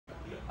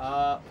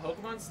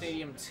Pokemon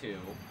Stadium 2.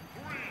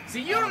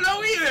 See, you don't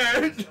know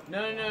either!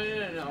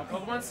 No.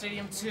 Pokemon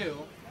Stadium 2,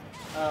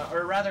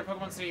 or rather,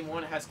 Pokemon Stadium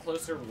 1 has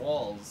closer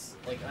walls,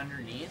 like,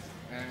 underneath.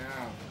 I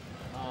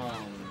know.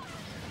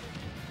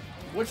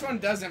 Which one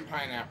doesn't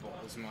pineapple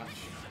as much?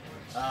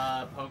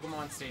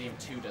 Pokemon Stadium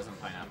 2 doesn't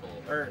pineapple.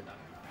 Or,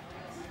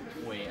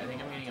 wait, I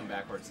think I'm getting them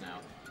backwards now.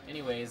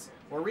 Anyways,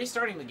 we're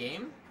restarting the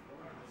game,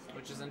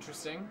 which is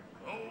interesting.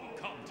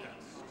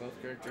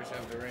 Both characters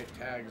have the right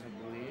tags, I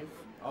believe.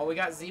 Oh, we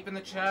got Zeep in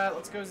the chat.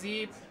 Let's go,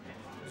 Zeep.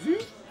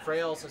 Zeep?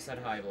 Freya also said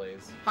hi,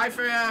 Blaze. Hi,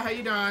 Freya. How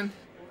you doing?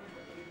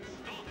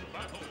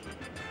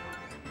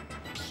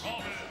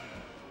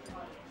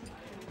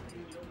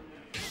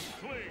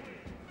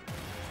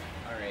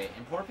 Alright,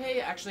 and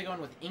Porpay actually going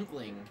with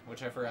Inkling,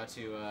 which I forgot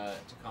to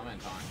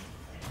comment on,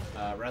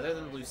 rather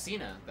than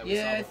Lucina that we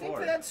saw before. Yeah, I think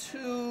that's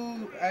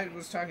who... I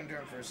was talking to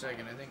him for a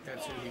second. I think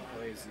that's who he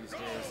plays these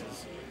days.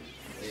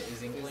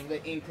 Is Inkling?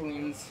 The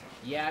Inklings.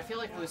 Yeah, I feel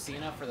like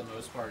Lucina, for the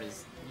most part,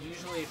 is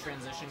usually a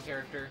transition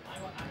character.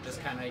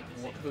 Just kind of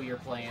who you're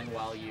playing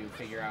while you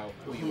figure out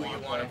who you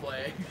want to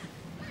play.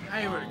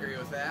 I would agree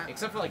with that.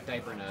 Except for, like,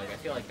 Diaper Nug. I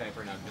feel like Diaper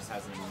Nug just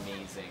has an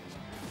amazing...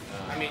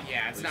 I mean,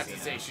 yeah, it's Lucina. not to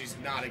say she's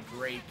not a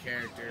great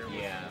character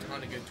with a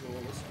ton of good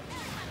tools.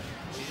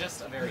 She's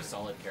just a very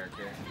solid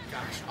character.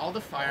 Gosh, all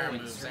the fire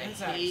moves, I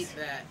Zranzax. hate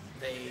that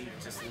they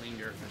just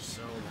linger for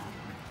so long.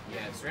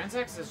 Yeah,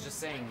 Zranzax is just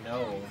saying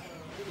no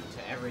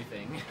to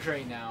everything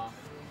right now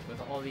with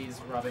all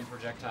these Robin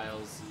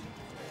projectiles.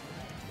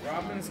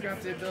 Robin's got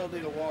the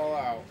ability to wall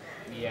out.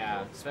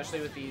 Yeah,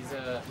 especially with these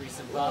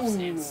recent buffs,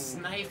 and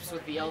snipes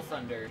with the L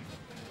Thunder.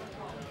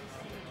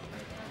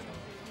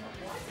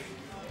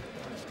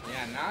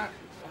 Yeah, not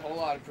a whole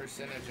lot of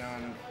percentage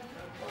on...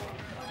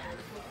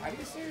 How do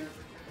you say it?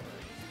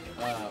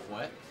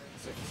 What?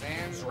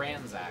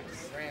 Zranzax.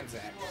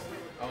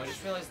 Oh, I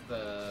just realized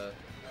the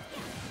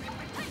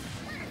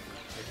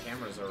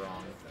cameras are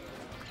wrong.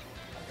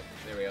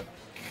 There we go.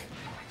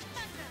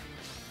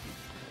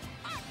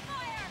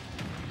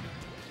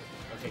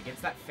 Okay,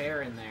 gets that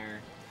fair in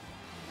there.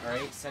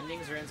 Alright,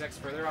 sending Zranzax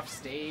further off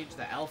stage.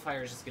 The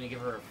Alfire is just going to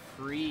give her a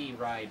free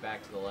ride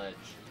back to the ledge.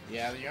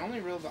 Yeah, the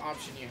only real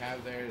option you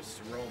have there is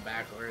to roll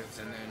backwards,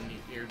 and then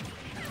you're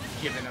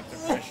giving up the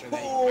pressure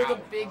that you Oh, wow, the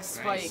big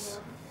spike! Nice.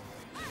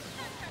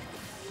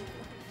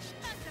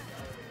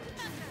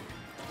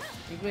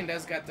 Inkling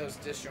does got those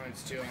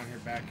disjoints too on her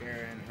back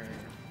air and her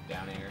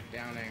Down air.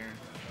 Down air.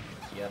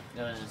 Yep,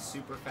 and a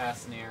super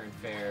fast nair and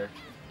fair.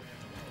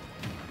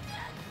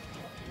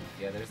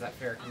 Yeah, there's that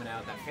fair coming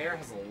out. That fair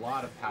has a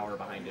lot of power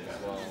behind it as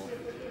well.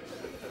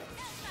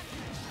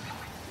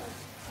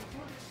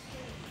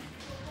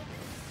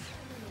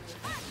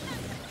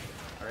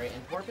 Alright,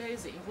 and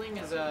Porpay's Inkling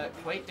is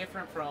quite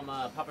different from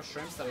Papa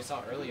Shrimp's that we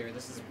saw earlier.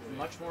 This is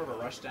much more of a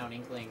rushdown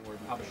Inkling where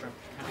Papa Shrimp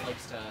kind of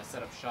likes to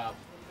set up shop.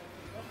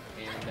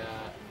 And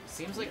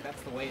seems like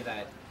that's the way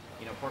that,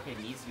 you know, Porpay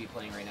needs to be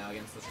playing right now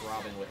against this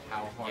Robin with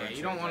how hard. Yeah,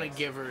 you don't want to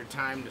give her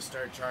time to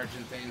start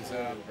charging things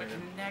up. But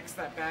connects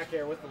that back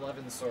air with the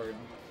Levin Sword.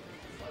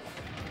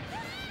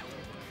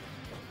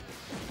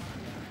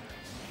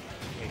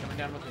 Okay, coming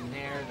down with the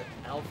Nair, the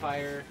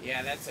Hellfire.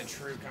 Yeah, that's a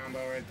true combo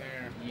right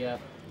there.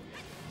 Yep.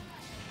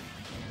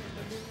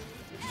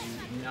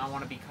 You do not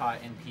want to be caught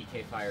in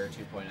PK Fire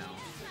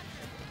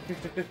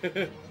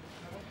 2.0.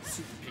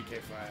 Super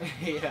PK Fire.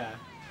 Yeah.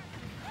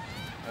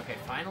 Okay,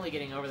 finally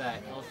getting over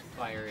that Elf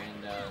Fire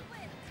and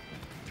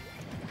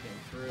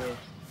getting through.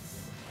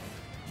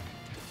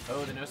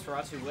 Oh, the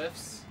Nosferatu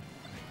whiffs.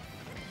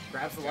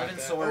 Grabs the Levin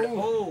Sword.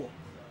 Oh!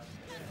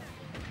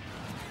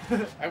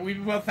 We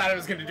both thought it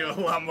was going to do a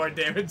lot more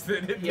damage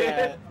than it did.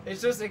 Yeah,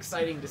 it's just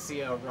exciting to see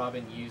a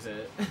Robin use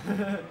it.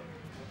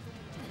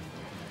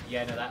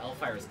 Yeah, no, that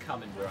Elfire is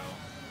coming, bro.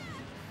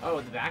 Oh,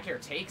 the back air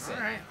takes it.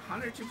 Alright,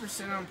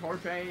 102% on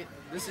Porpay.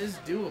 This is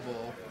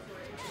doable.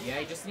 Yeah,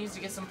 he just needs to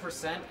get some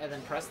percent and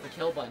then press the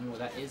kill button where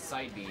that is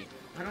side B.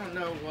 I don't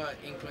know what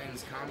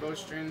Inkling's combo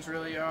strings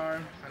really are.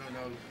 I don't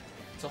know.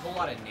 It's a whole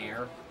lot of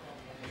Nair.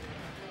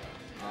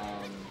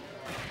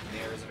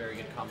 Nair is a very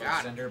good combo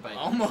extender, but...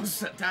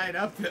 Almost tied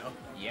up, though.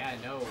 Yeah,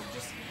 no,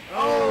 just...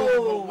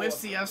 Oh!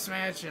 Whiffs the up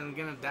smash and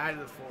gonna die to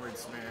the forward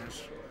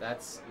smash.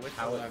 That's with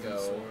how it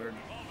goes. Sword.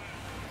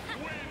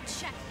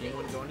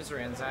 Anyone going to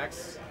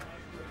Zranzax?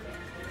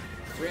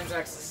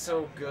 Zranzax is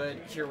so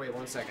good. Here, wait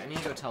one sec. I need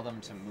to go tell them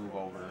to move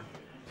over.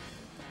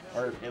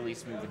 Or at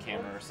least move the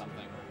camera or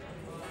something.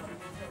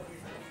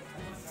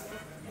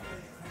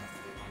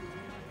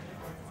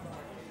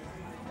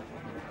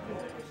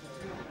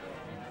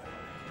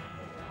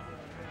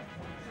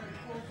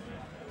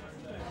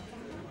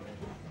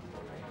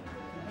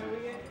 Can we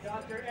get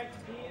Dr.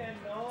 XP and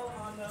Null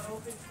on the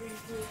open screen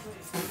too,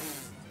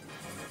 please?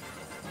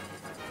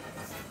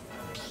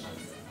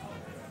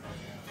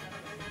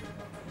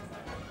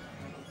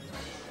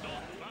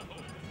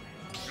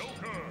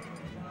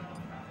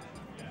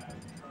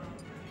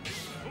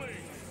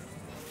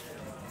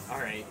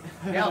 Alright.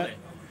 Nailed it.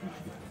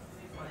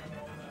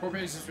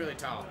 Porpay's just really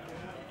tall.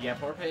 Yeah,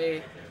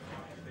 Porpay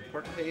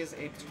is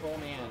a tall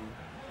man.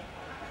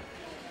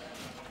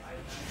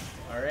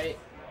 Alright.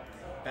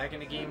 Back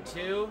into game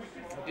 2.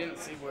 I didn't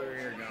see where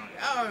we were going.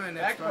 Oh, and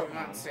that's Back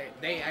Pokemon State.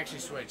 They actually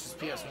switched. It's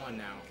PS1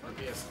 now. Or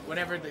PS...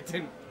 Whatever they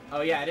didn't...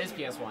 Oh yeah, it is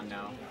PS1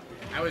 now.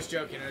 I was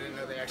joking. I didn't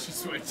know they actually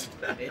switched.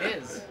 It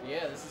is.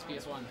 Yeah, this is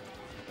PS1.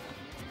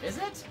 Is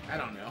it? I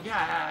don't know.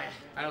 Yeah.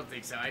 I don't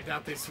think so. I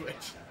doubt they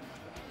switched.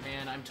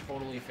 Man, I'm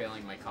totally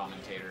failing my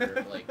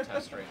commentator like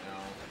test right now.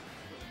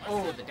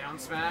 Oh, the down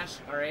smash.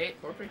 All right.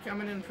 Porpay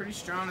coming in pretty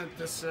strong at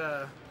this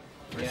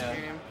first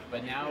game.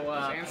 But now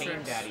Pain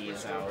Zranzax Daddy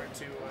is switched out. over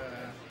to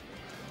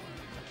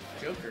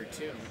Joker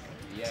too.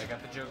 Yeah, I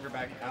got the Joker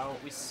back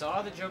out. We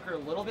saw the Joker a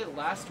little bit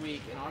last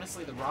week, and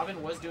honestly, the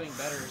Robin was doing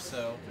better,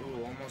 so...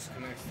 Ooh, almost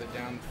connects the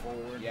down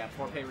forward. Yeah,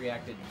 Porpay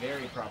reacted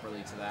very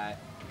properly to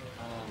that.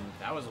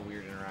 That was a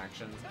weird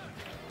interaction.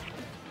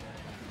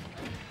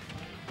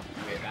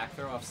 Okay, back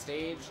throw off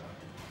stage.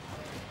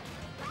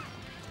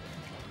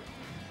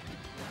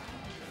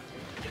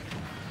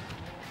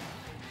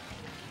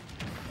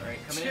 Alright,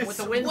 coming in with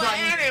the win button.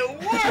 And it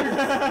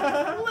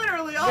worked!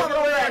 Literally all the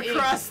way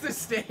across the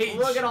stage.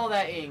 Look at all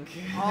that ink.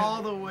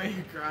 All the way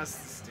across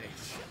the stage.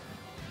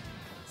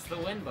 It's the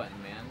win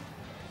button, man.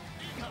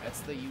 That's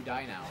the you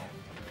die now.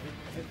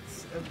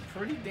 It's a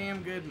pretty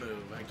damn good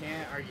move. I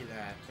can't argue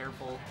that.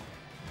 Careful.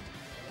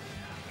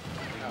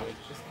 Oh,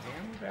 just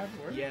damn bad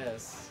word?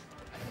 Yes.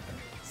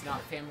 It's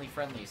not family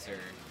friendly, sir.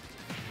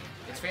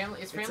 It's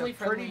family It's friendly. a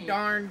pretty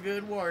darn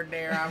good word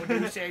there. I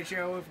would say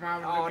so if I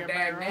was Oh,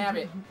 dang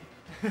nabbit.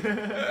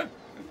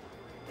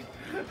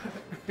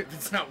 If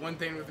it's not one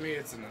thing with me,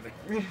 it's another.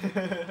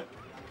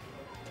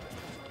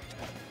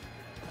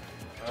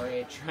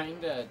 Alright, trying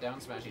to down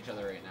smash each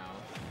other right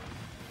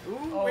now. Ooh,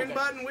 Oh, win okay.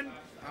 button, win.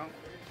 Oh.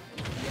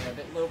 Yeah, a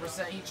bit low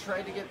percent. He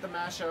tried to get the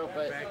mash out,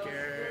 but Back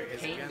air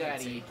is Pain gonna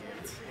Daddy. take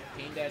it.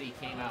 Pain Daddy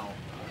came out.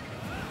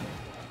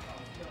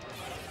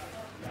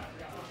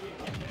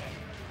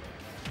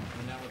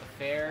 Coming down with a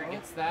fair,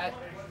 gets that.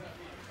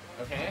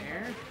 Okay,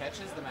 Fair.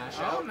 catches the mash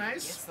Oh, out.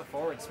 nice. Gets the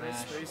forward smash.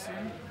 Nice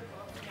spacing.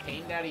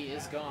 Pain Daddy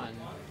is gone.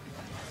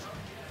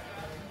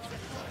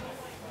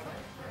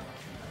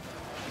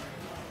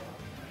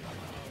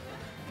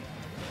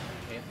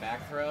 Okay,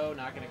 back throw,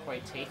 not gonna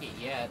quite take it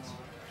yet.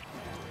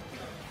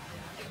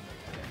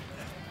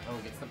 Oh,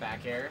 gets the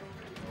back air.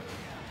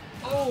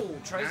 Oh,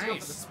 tries to go for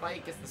the Nice.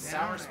 spike, gets the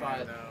Down sour spot.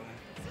 air, though.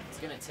 It's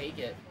gonna take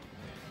it.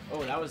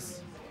 Oh, that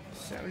was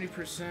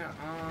 70%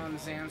 on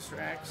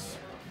Zranzax.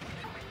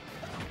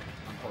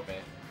 on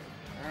Porpay.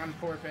 On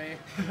Porpay.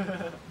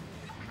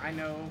 I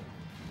know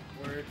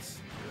words.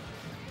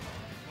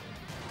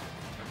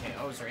 Okay,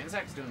 oh,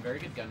 Zranzax doing very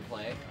good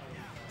gunplay.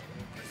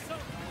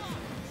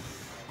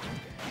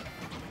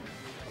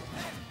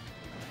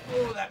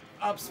 Oh, that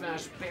up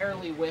smash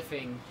barely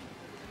whiffing.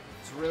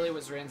 It's really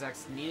what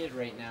Zranzax needed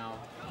right now.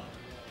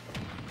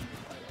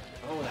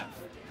 Oh, that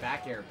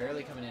back air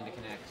barely coming in to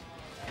connect.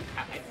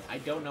 I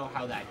don't know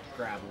how that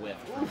grab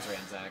whiffed from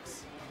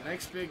Zranzax.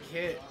 Next big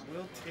hit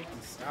will take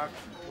the stock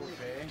from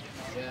Porpay.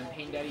 Yeah,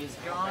 Pain Daddy is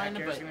gone,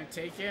 Back air's but gonna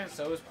take it.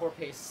 so is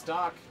Porpay's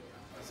stock.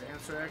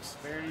 Zranzax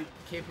very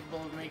capable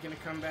of making a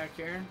comeback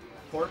here.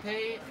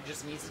 Porpay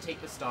just needs to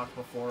take the stock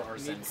before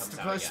Arsene Needs comes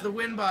to out push again. the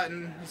win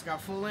button. He's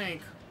got full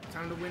ink.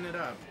 Time to win it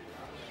up.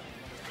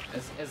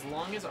 As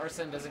long as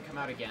Arsene doesn't come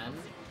out again,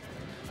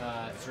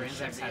 Zranzax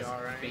Should be has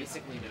all right.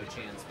 basically no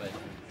chance, but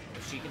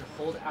if she can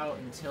hold out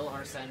until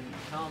Arsene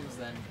comes,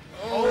 then...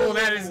 Oh,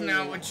 that is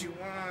not what you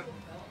want.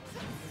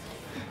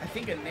 I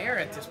think a Nair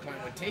at this point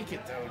would take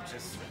it, though.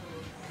 Just...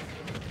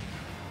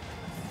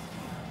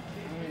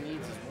 all he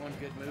needs is one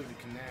good move to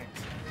connect.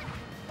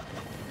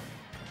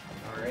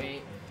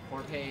 Alright,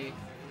 Porpay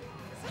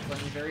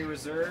playing very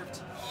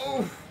reserved.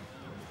 Oh!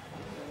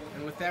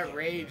 And with that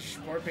rage,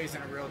 Porpay's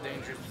in a real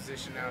dangerous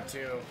position now,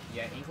 too.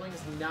 Yeah, Inkling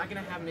is not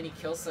going to have many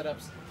kill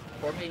setups.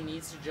 Porpay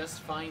needs to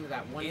just find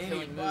that one Any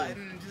killing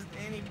button, move. just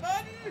any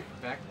button.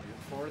 Back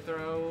forward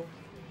throw,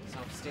 it's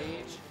off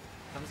stage,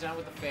 comes down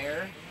with the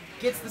fair,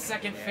 gets the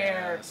second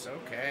fair. Yes,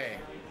 okay.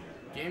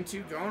 Game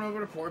 2 going over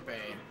to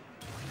Porpay.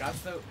 Got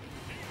those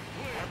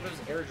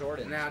Air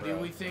Jordans. Now, do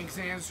bro. we think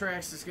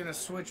Zranzax is going to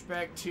switch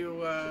back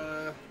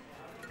to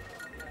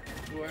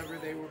whoever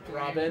they were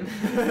playing?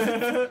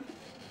 Robin?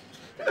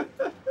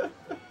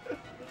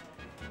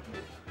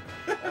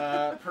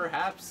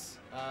 Perhaps.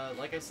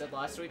 Like I said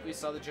last week, we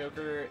saw the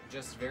Joker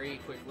just very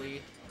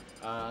quickly,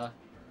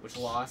 which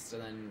lost,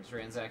 and then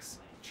Zranzax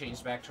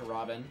changed back to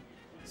Robin.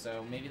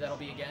 So maybe that'll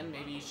be again.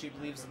 Maybe she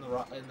believes in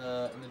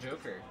the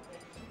Joker.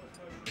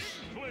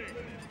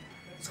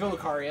 Let's go,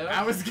 Lucario.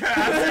 I was gonna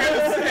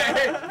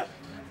say.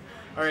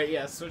 All right,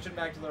 yeah, switching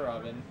back to the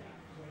Robin.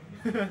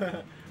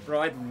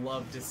 Bro, I'd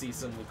love to see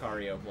some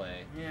Lucario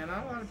play. Yeah,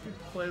 not a lot of people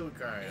play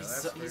Lucario.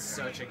 He's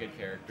such a good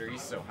character.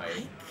 He's so hype.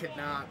 I could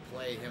not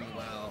play him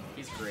well.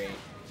 He's great.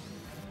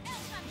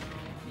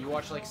 You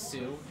watch like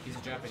Sue? He's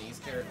a Japanese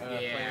player.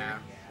 Yeah.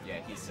 Yeah,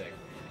 he's sick.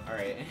 All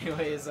right.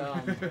 Anyways,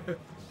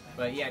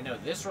 but yeah, no,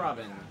 this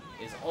Robin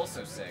is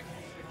also sick.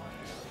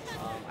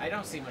 I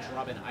don't see much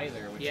Robin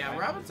either. Which Yeah,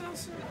 Robin's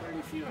also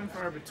pretty few and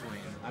far between.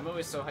 I'm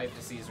always so hyped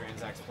to see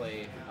Zranzax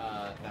play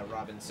that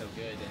Robin so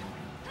good. And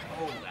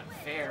oh, that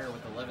fair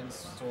with 11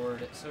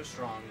 sword, so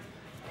strong.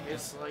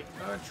 It's like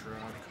a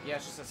truck. Yeah,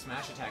 it's just a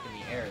smash attack in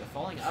the air. The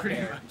falling up Pretty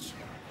air. much.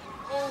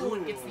 Oh,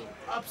 it gets the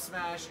up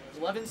smash.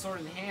 11 sword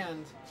in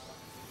hand.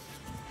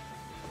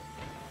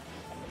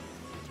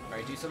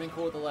 Alright, do something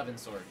cool with 11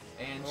 sword.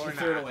 And Or she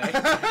threw it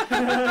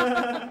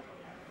not. away.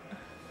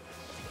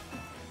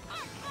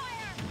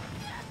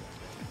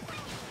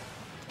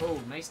 Oh,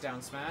 nice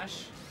down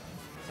smash.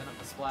 Send up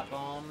the splat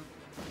bomb.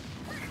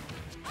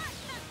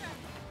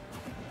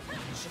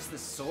 It's just the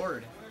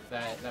sword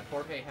that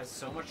Porpay has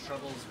so much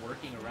troubles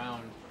working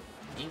around.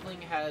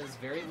 Inkling has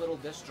very little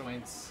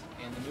disjoints,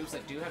 and the moves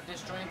that do have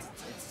disjoints,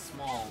 it's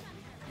small.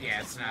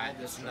 Yeah, it's not.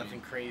 It's It's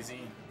nothing crazy.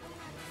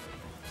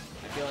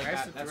 I feel like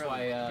Tries to that's throw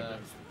why. it. I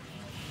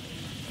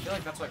feel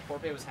like that's why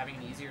Porpay was having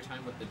an easier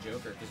time with the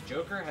Joker, because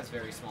Joker has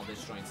very small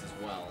disjoints as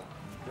well.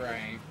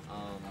 Right.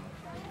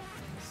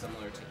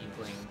 Similar to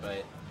Inkling,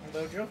 but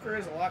Although Joker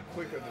is a lot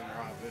quicker than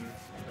Robin.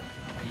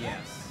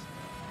 yes.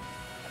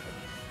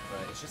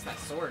 But it's just that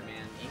sword,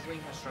 man. Inkling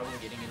has trouble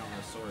getting in on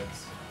those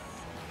swords.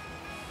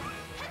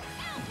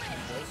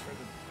 Goes for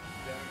the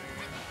down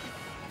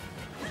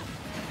air.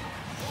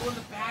 Oh, in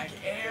the back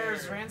air!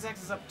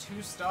 Zranzax is up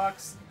 2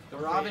 stocks. The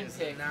Robin is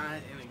pick not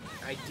in an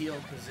ideal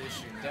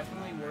position.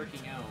 definitely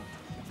working out.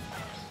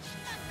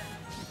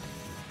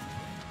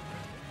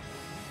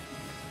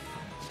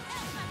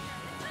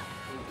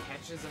 Ooh,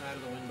 catches him out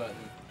of the win button.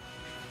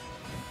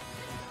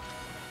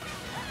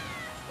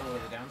 Oh,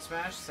 the down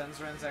smash sends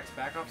Zranzax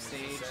back off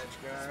stage.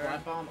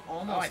 Splat bomb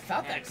almost. Oh, I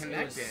thought that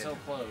connects. It was connected. so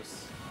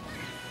close.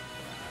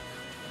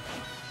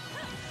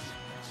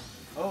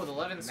 Oh, the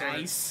 11 sword.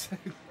 Nice.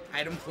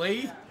 Item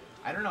play.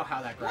 I don't know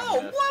how that grabbed Whoa,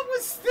 it. what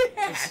was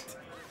that?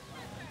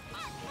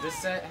 This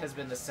set has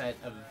been the set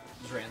of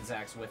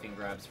Zranzax whiffing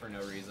grabs for no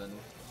reason.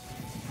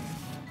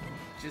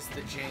 Just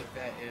the jank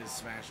that is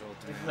Smash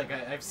Ultimate. Like,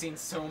 I've seen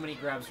so many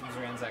grabs from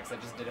Zranzax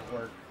that just didn't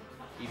work,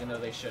 even though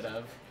they should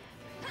have.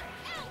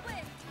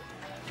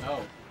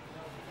 Oh.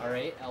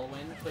 Alright,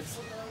 Elwin puts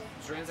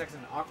Zranzax in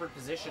an awkward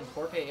position.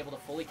 Porpay able to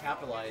fully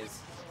capitalize.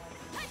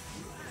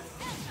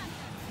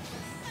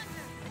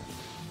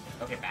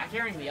 Okay, back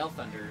airing the L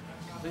Thunder.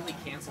 Completely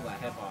cancel that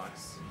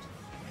hitbox.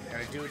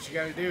 Gotta do what you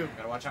gotta do.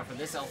 Gotta watch out for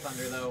this L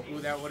Thunder, though. Ooh,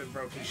 that would have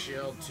broke his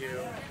shield, too.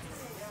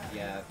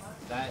 Yeah,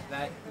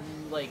 that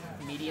like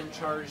medium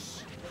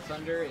charged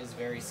thunder is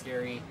very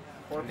scary.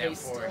 Porpay That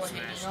still forward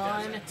hanging smash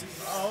on. does it.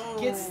 Oh.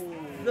 Gets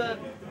the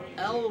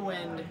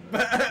L-wind.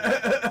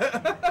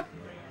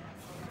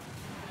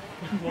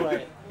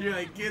 What? You're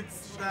like,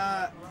 it's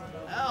the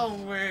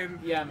Elwin.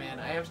 Yeah, man,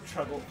 I have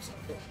trouble.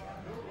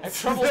 I have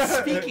trouble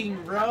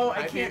speaking, bro.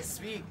 I can't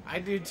speak. I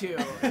do too.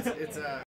 It's a